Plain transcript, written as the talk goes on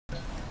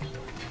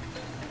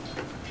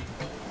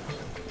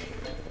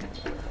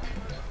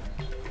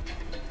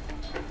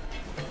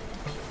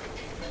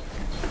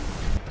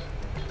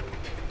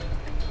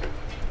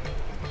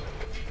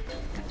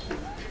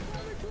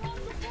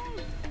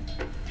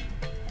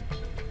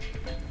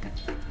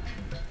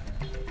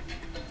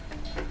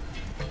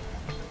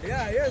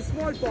Yeah,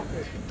 small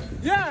pocket.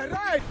 Yeah,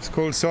 right. It's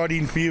called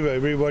sardine fever.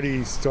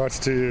 Everybody starts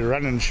to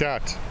run and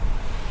shout.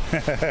 Yeah,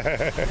 you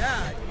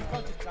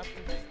can't just jump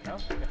in there, no?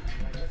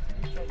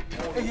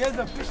 Hey, here's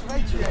a fish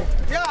right here.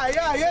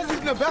 Yeah, here's it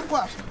in the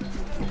backwash.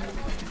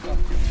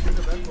 In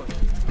the backwash.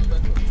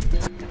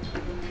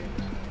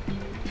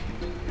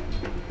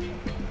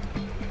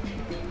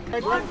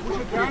 Push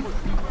it down.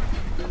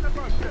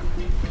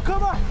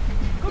 Come on.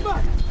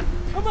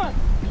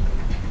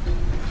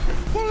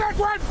 Pull that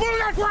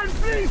one,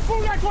 please,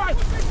 pull that one.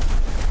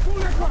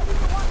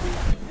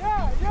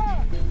 Yeah,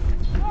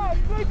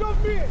 straight off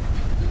me.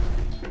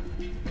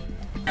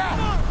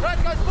 Yeah, right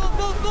guys, pull.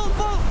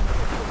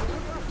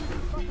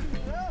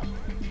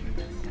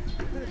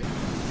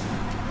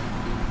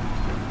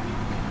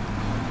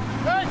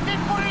 Hey,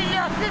 keep pulling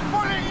here.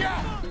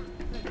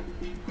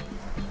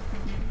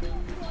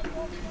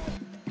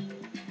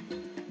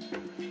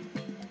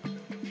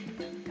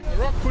 The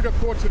rock could have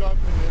caught it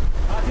open there.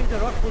 I think the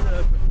rock pulled it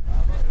open.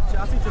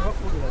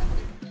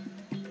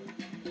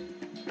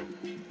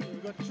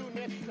 We've got 2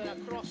 nets that are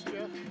crossed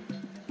here.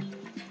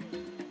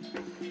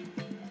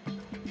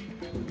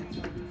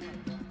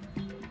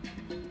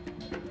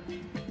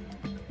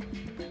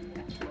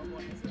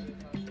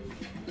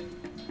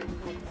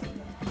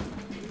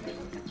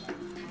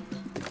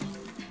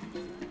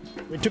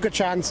 We took a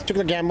chance, took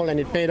the gamble, and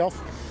it paid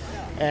off.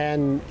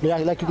 And yeah,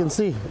 like you can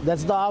see,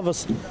 that's the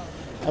harvest.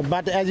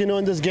 But as you know,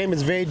 in this game,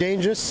 it's very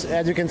dangerous.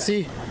 As you can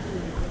see,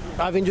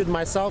 I've injured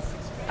myself.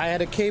 I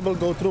had a cable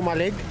go through my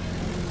leg,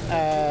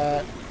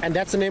 and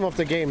that's the name of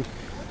the game.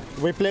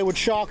 We play with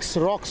sharks,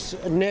 rocks,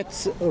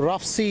 nets,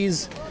 rough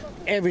seas,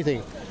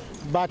 everything.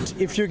 But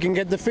if you can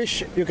get the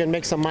fish, you can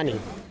make some money.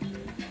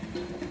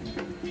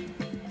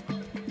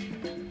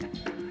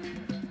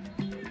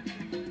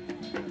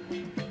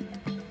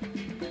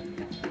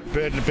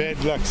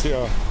 Bad luck,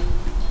 yeah.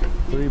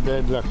 Very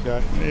bad luck.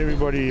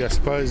 Everybody, I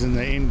suppose, in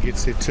the end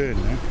gets their turn.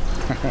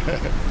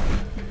 Eh?